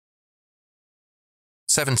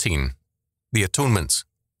17. The Atonement.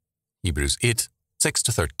 Hebrews 8,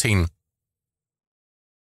 6-13.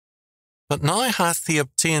 But now hath he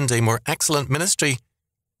obtained a more excellent ministry,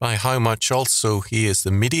 by how much also he is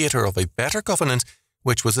the mediator of a better covenant,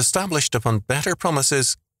 which was established upon better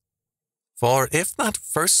promises. For if that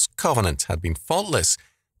first covenant had been faultless,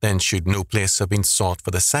 then should no place have been sought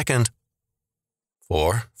for the second.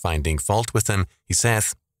 For, finding fault with them, he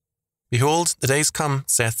saith, Behold, the days come,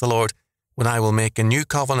 saith the Lord, when I will make a new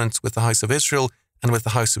covenant with the house of Israel and with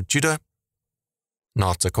the house of Judah,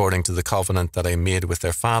 not according to the covenant that I made with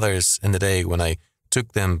their fathers in the day when I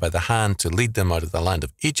took them by the hand to lead them out of the land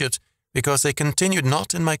of Egypt, because they continued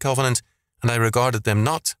not in my covenant, and I regarded them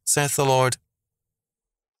not, saith the Lord.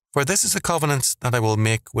 For this is a covenant that I will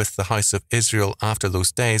make with the house of Israel after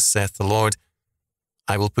those days, saith the Lord.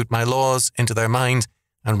 I will put my laws into their mind,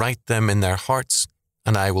 and write them in their hearts,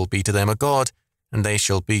 and I will be to them a God, and they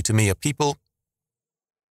shall be to me a people.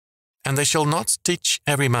 And they shall not teach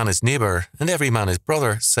every man his neighbour, and every man his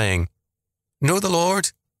brother, saying, Know the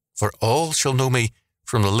Lord, for all shall know me,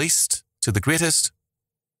 from the least to the greatest.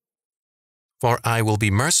 For I will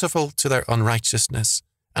be merciful to their unrighteousness,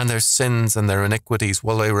 and their sins and their iniquities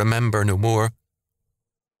will I remember no more.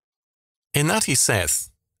 In that he saith,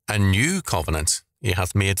 A new covenant he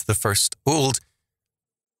hath made the first old.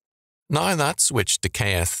 Now that which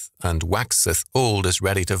decayeth and waxeth old is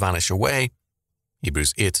ready to vanish away.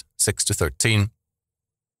 Hebrews 8, 6-13.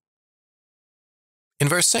 In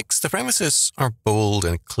verse 6, the premises are bold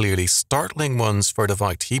and clearly startling ones for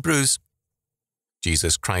devout Hebrews.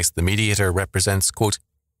 Jesus Christ the mediator represents, quote,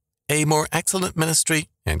 a more excellent ministry,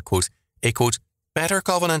 end quote, a, quote, better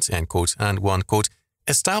covenant, end quote, and one, quote,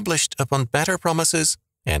 established upon better promises,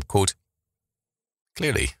 end quote.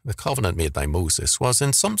 Clearly, the covenant made by Moses was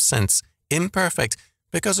in some sense imperfect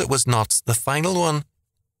because it was not the final one.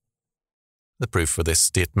 The proof for this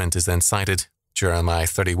statement is then cited, Jeremiah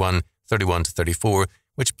 31, 31-34,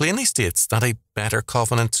 which plainly states that a better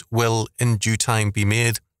covenant will in due time be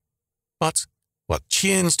made. But what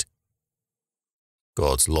changed?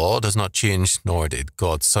 God's law does not change, nor did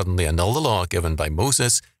God suddenly annul the law given by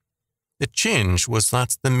Moses. The change was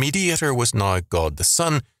that the mediator was now God the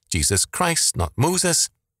Son, Jesus Christ, not Moses,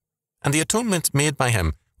 and the atonement made by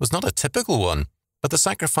him was not a typical one, but the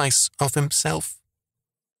sacrifice of himself.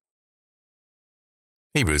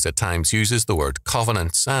 Hebrews at times uses the word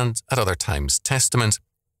covenant and at other times testament.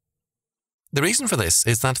 The reason for this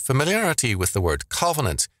is that familiarity with the word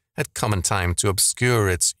covenant had come in time to obscure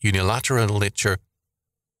its unilateral nature.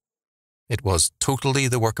 It was totally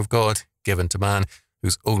the work of God, given to man,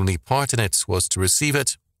 whose only part in it was to receive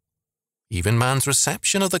it. Even man's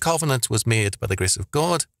reception of the covenant was made by the grace of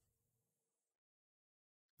God.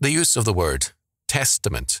 The use of the word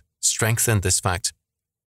testament strengthened this fact.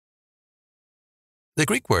 The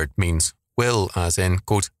Greek word means will, as in,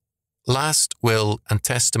 quote, last will and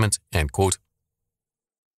testament, end quote.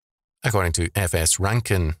 According to F.S.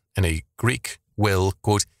 Rankin, in a Greek will,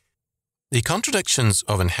 quote, the contradictions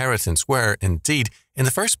of inheritance were, indeed, in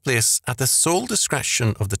the first place at the sole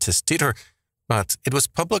discretion of the testator, but it was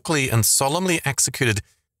publicly and solemnly executed,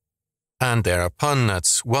 and thereupon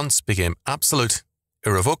at once became absolute,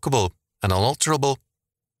 irrevocable, and unalterable,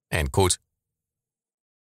 end quote.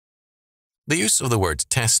 The use of the word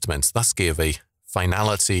testament thus gave a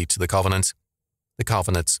finality to the covenant. The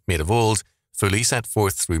covenant made of old, fully set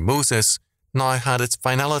forth through Moses, now had its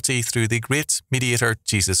finality through the great mediator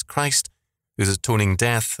Jesus Christ, whose atoning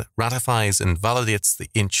death ratifies and validates the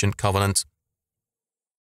ancient covenant.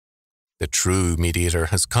 The true mediator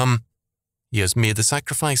has come. He has made the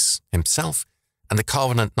sacrifice himself, and the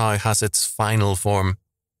covenant now has its final form.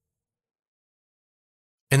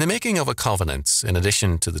 In the making of a covenant, in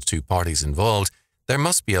addition to the two parties involved, there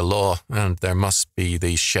must be a law, and there must be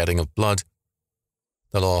the shedding of blood.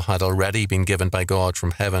 The law had already been given by God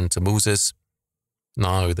from heaven to Moses.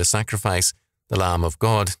 Now the sacrifice, the Lamb of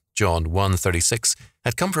God, John 1:36,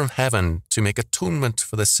 had come from heaven to make atonement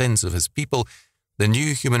for the sins of his people, the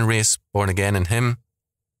new human race born again in him.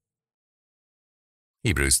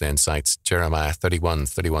 Hebrews then cites Jeremiah 31,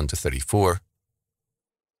 31-34.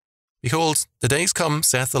 Behold, the days come,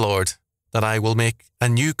 saith the Lord, that I will make a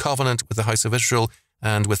new covenant with the house of Israel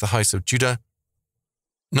and with the house of Judah,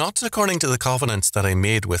 not according to the covenant that I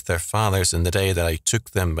made with their fathers in the day that I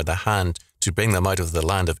took them by the hand to bring them out of the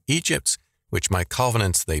land of Egypt, which my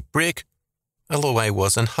covenant they break, although I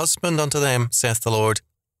was an husband unto them, saith the Lord.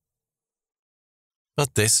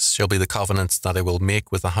 But this shall be the covenant that I will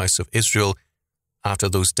make with the house of Israel. After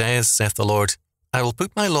those days, saith the Lord, I will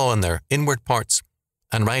put my law in their inward parts,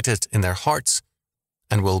 and write it in their hearts,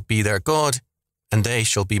 and will be their God, and they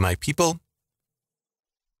shall be my people.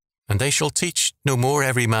 And they shall teach no more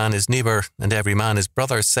every man his neighbour and every man his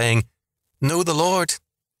brother, saying, Know the Lord,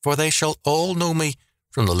 for they shall all know me,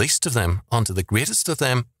 from the least of them unto the greatest of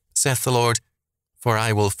them, saith the Lord. For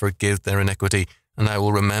I will forgive their iniquity, and I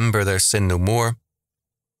will remember their sin no more.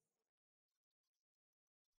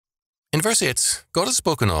 In verse 8, God is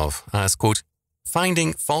spoken of as, quote,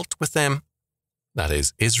 finding fault with them, that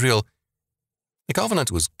is, Israel. The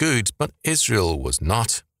covenant was good, but Israel was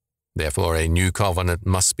not. Therefore, a new covenant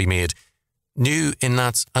must be made. New in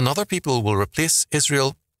that another people will replace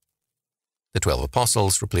Israel. The 12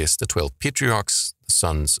 apostles replaced the 12 patriarchs, the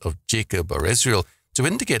sons of Jacob or Israel, to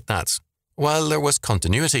indicate that, while there was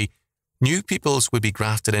continuity, new peoples would be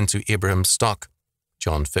grafted into Abraham's stock.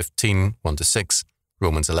 John 15, 1-6,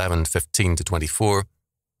 Romans 11, 15-24.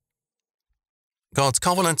 God's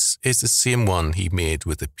covenant is the same one he made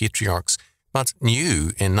with the patriarchs, but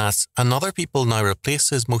new in that another people now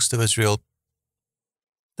replaces most of Israel.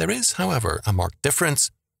 There is, however, a marked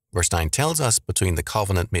difference, verse 9 tells us, between the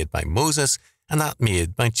covenant made by Moses and that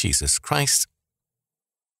made by Jesus Christ.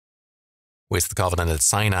 With the covenant at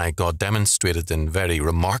Sinai, God demonstrated in very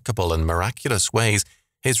remarkable and miraculous ways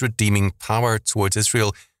his redeeming power towards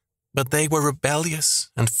Israel, but they were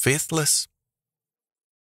rebellious and faithless.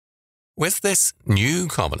 With this new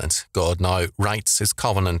covenant, God now writes his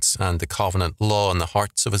covenant and the covenant law in the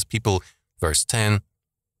hearts of his people. Verse 10,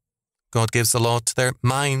 God gives the law to their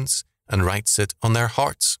minds and writes it on their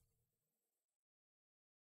hearts.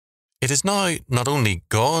 It is now not only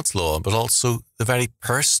God's law, but also the very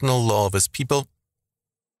personal law of his people.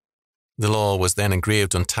 The law was then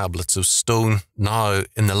engraved on tablets of stone, now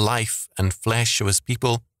in the life and flesh of his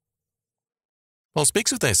people. Paul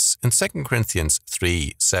speaks of this in 2 Corinthians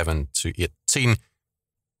 3, 7-18.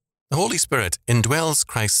 The Holy Spirit indwells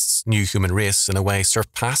Christ's new human race in a way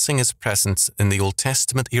surpassing his presence in the Old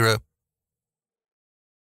Testament era.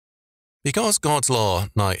 Because God's law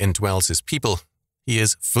now indwells his people, he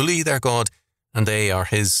is fully their God, and they are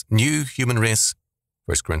his new human race.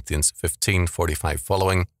 1 Corinthians 15, 45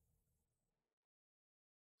 following.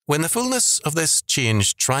 When the fullness of this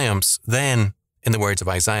change triumphs, then, in the words of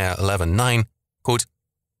Isaiah 11:9, quote,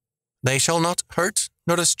 they shall not hurt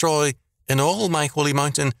nor destroy in all my holy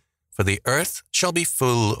mountain, for the earth shall be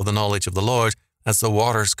full of the knowledge of the Lord as the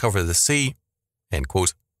waters cover the sea. End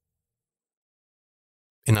quote.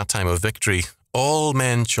 In that time of victory, all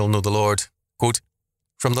men shall know the Lord, quote,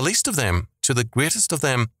 from the least of them to the greatest of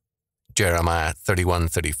them. Jeremiah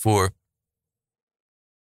 31:34.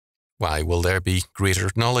 Why will there be greater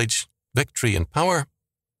knowledge, victory, and power?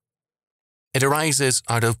 It arises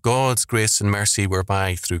out of God's grace and mercy,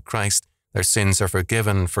 whereby, through Christ, their sins are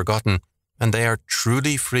forgiven, forgotten, and they are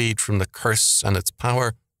truly freed from the curse and its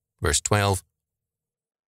power. Verse 12.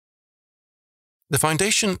 The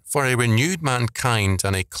foundation for a renewed mankind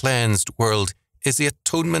and a cleansed world is the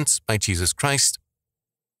atonement by Jesus Christ.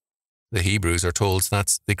 The Hebrews are told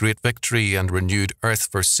that the great victory and renewed earth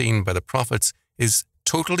foreseen by the prophets is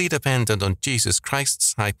totally dependent on Jesus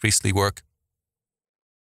Christ's high priestly work.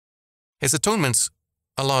 His atonement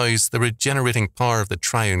allows the regenerating power of the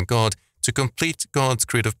triune God to complete God's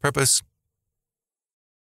creative purpose.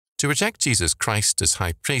 To reject Jesus Christ as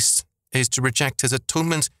high priest is to reject his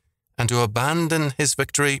atonement and to abandon his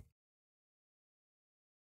victory.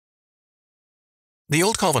 The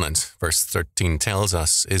Old Covenant, verse 13 tells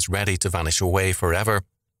us, is ready to vanish away forever.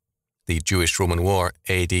 The Jewish-Roman War,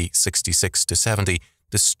 AD 66-70,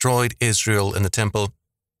 destroyed Israel in the temple.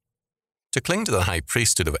 To cling to the high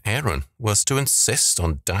priesthood of Aaron was to insist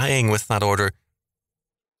on dying with that order.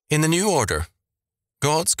 In the new order,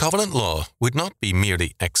 God's covenant law would not be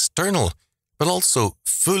merely external, but also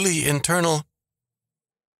fully internal.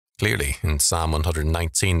 Clearly, in Psalm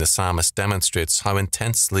 119, the psalmist demonstrates how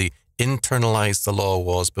intensely internalized the law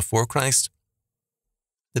was before Christ.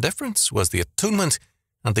 The difference was the atonement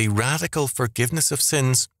and the radical forgiveness of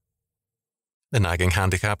sins. The nagging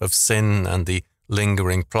handicap of sin and the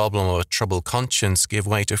lingering problem of a troubled conscience gave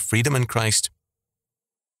way to freedom in Christ.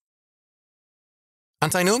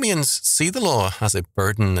 Antinomians see the law as a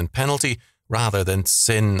burden and penalty rather than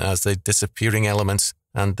sin as the disappearing element,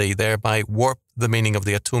 and they thereby warp the meaning of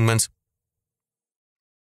the atonement.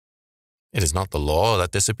 It is not the law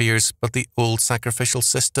that disappears, but the old sacrificial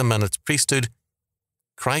system and its priesthood.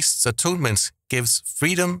 Christ's atonement gives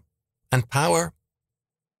freedom and power.